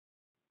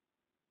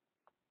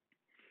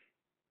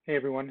Hey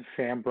everyone,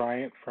 Sam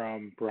Bryant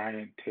from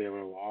Bryant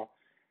Taylor Law,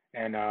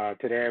 and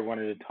today I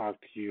wanted to talk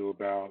to you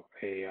about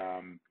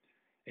a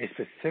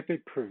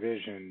specific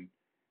provision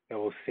that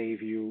will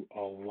save you a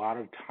lot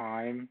of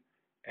time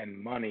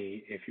and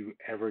money if you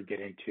ever get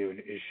into an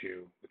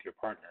issue with your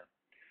partner.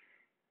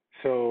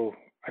 So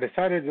I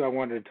decided I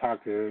wanted to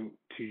talk to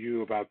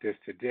you about this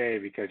today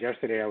because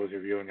yesterday I was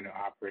reviewing an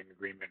operating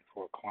agreement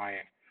for a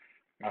client.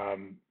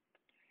 Um,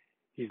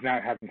 he's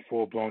not having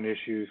full blown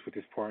issues with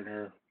his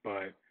partner,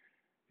 but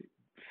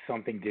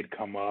something did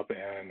come up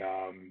and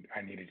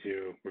I needed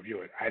to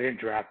review it. I didn't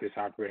draft this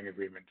operating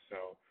agreement,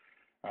 so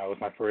it was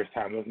my first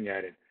time looking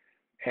at it.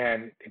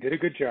 And they did a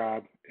good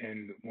job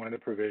in one of the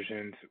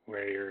provisions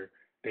where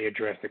they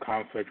address the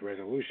conflict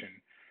resolution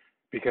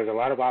because a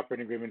lot of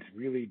operating agreements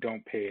really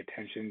don't pay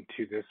attention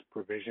to this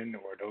provision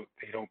or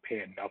they don't pay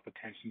enough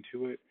attention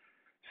to it.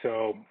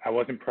 So I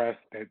was impressed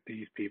that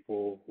these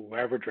people,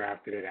 whoever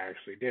drafted it,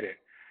 actually did it.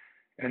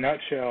 In a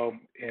nutshell,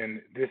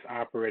 in this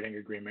operating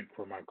agreement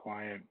for my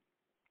client,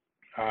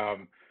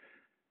 um,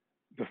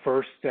 the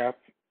first step,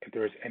 if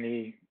there was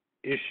any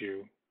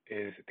issue,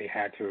 is they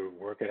had to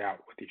work it out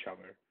with each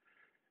other.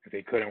 If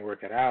they couldn't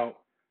work it out,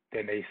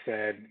 then they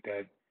said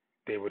that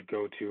they would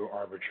go to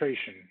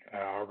arbitration.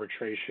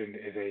 Arbitration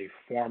is a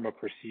form of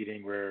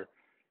proceeding where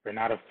you're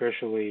not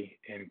officially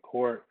in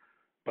court,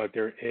 but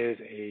there is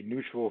a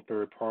neutral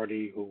third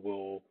party who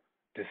will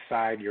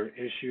decide your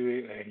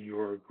issue and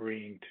you're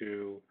agreeing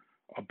to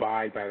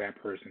abide by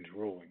that person's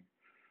ruling.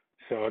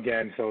 So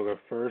again, so the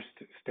first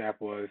step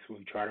was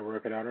we try to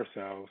work it out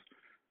ourselves.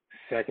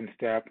 Second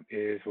step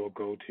is we'll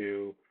go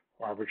to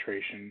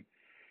arbitration.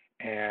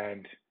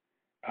 And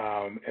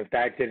if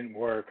that didn't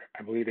work,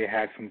 I believe they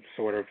had some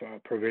sort of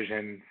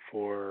provision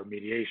for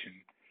mediation,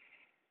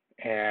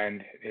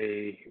 and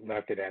they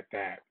left it at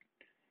that.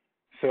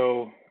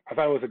 So I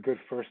thought it was a good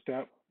first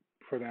step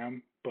for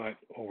them, but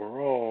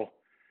overall,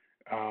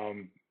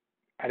 um,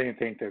 I didn't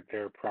think that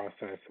their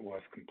process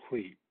was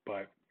complete.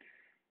 But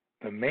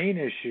the main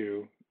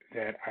issue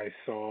that I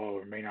saw,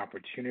 or main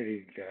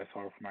opportunity that I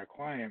saw for my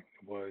client,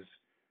 was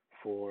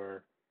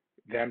for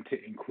them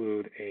to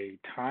include a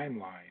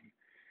timeline.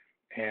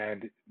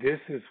 And this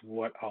is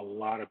what a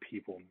lot of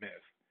people miss.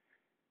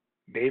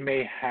 They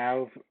may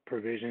have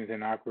provisions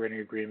in operating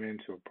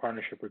agreements or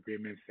partnership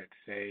agreements that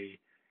say,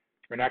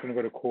 we're not going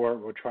to go to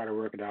court, we'll try to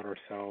work it out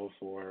ourselves,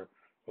 or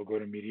we'll go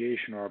to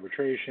mediation or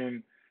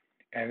arbitration.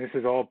 And this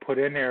is all put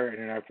in there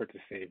in an effort to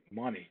save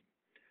money.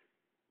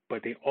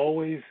 But they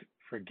always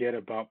forget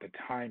about the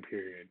time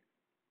period.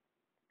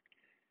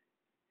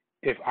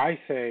 If I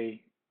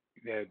say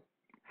that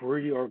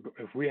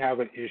if we have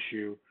an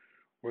issue,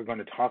 we're going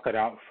to talk it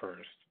out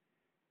first.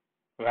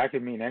 Well, that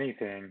could mean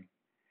anything,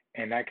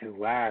 and that could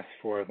last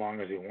for as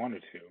long as we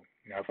wanted to.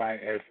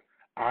 If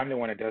I'm the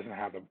one that doesn't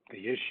have the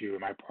issue, and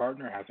my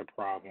partner has a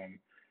problem,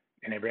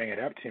 and they bring it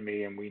up to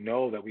me, and we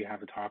know that we have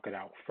to talk it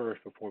out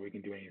first before we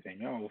can do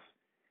anything else,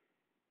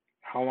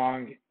 how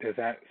long is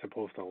that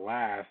supposed to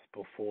last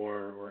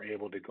before we're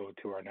able to go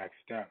to our next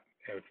step?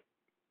 If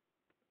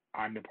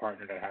I'm the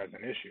partner that has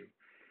an issue.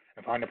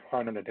 If I'm the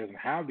partner that doesn't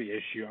have the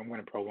issue, I'm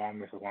going to prolong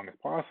this as long as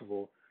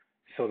possible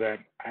so that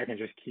I can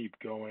just keep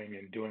going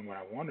and doing what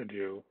I want to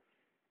do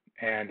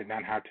and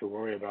not have to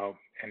worry about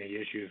any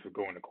issues with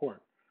going to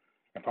court.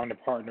 If I'm the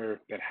partner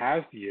that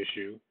has the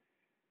issue,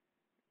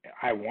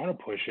 I want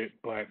to push it,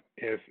 but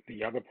if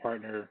the other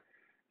partner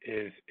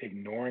is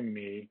ignoring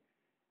me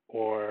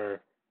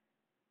or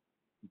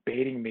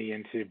baiting me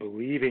into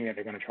believing that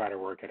they're going to try to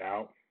work it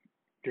out,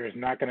 there's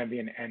not going to be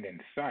an end in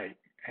sight.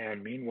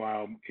 And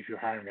meanwhile, if you're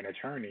hiring an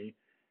attorney,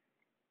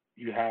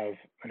 you have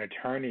an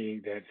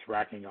attorney that's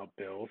racking up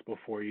bills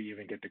before you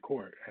even get to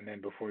court. And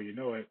then before you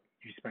know it,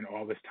 you spend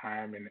all this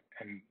time and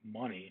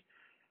money,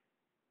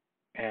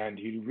 and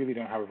you really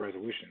don't have a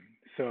resolution.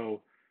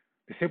 So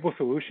the simple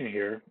solution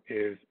here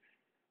is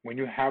when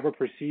you have a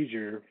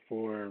procedure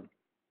for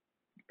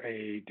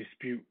a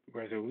dispute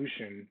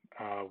resolution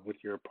with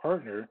your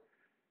partner,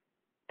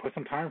 put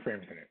some time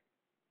frames in it.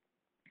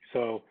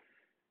 So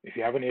if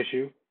you have an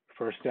issue,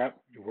 first step,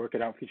 you work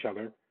it out with each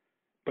other,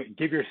 but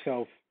give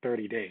yourself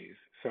 30 days.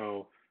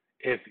 So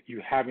if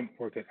you haven't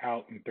worked it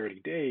out in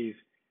 30 days,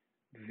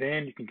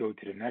 then you can go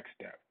to the next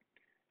step.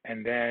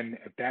 And then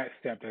if that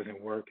step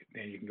doesn't work,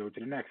 then you can go to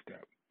the next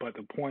step. But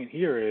the point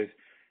here is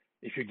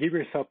if you give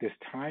yourself this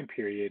time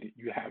period,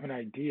 you have an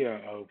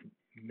idea of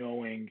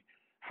knowing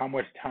how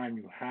much time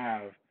you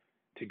have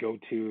to go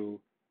to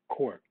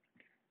court.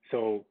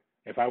 So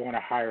if I want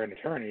to hire an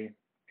attorney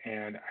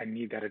and I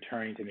need that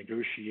attorney to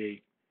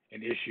negotiate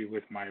an issue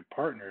with my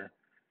partner,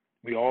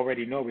 we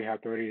already know we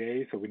have 30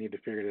 days, so we need to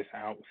figure this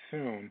out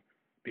soon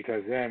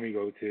because then we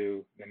go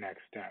to the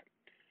next step.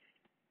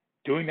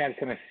 Doing that is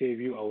going to save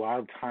you a lot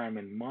of time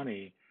and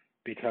money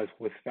because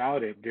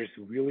without it, there's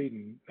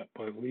really,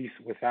 at least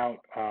without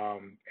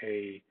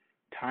a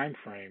time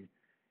frame,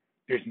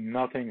 there's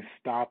nothing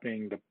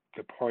stopping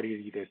the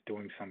party that's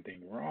doing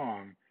something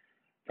wrong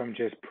from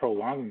just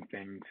prolonging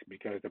things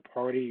because the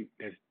party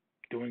that's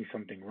doing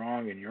something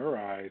wrong in your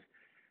eyes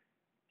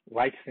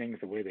likes things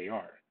the way they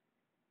are.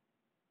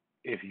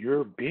 if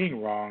you're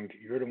being wronged,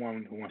 you're the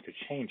one who wants to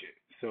change it.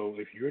 So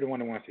if you're the one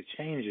who wants to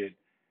change it,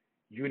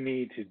 you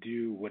need to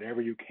do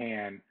whatever you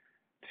can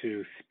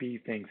to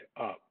speed things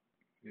up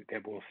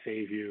that will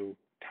save you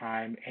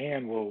time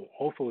and will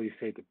hopefully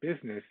save the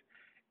business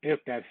if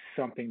that's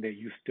something that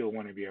you still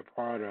want to be a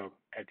part of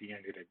at the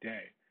end of the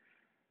day.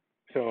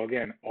 So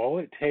again, all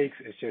it takes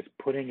is just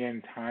putting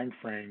in time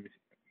frames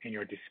in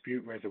your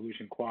dispute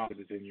resolution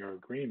clauses in your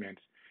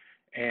agreements,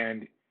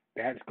 and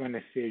that's going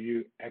to save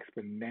you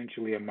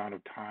exponentially amount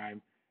of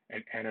time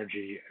and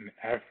energy and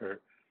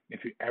effort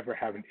if you ever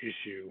have an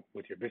issue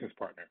with your business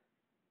partner.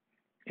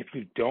 If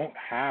you don't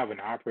have an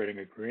operating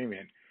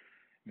agreement,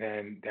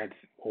 then that's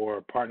or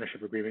a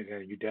partnership agreement,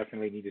 then you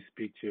definitely need to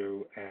speak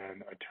to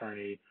an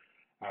attorney.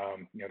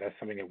 That's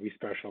something that we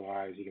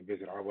specialize. You can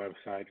visit our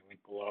website, link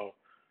below.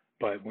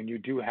 But when you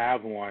do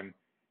have one,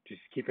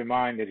 just keep in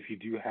mind that if you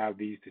do have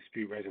these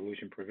dispute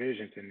resolution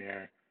provisions in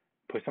there,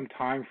 put some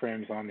time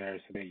frames on there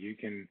so that you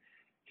can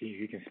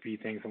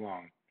speed things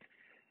along.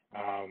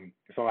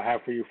 That's all I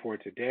have for you for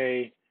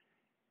today.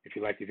 If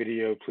you like the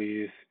video,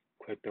 please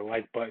click the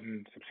like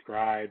button,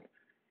 subscribe,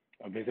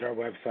 visit our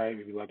website.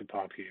 We'd love to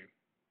talk to you.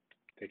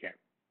 Take care.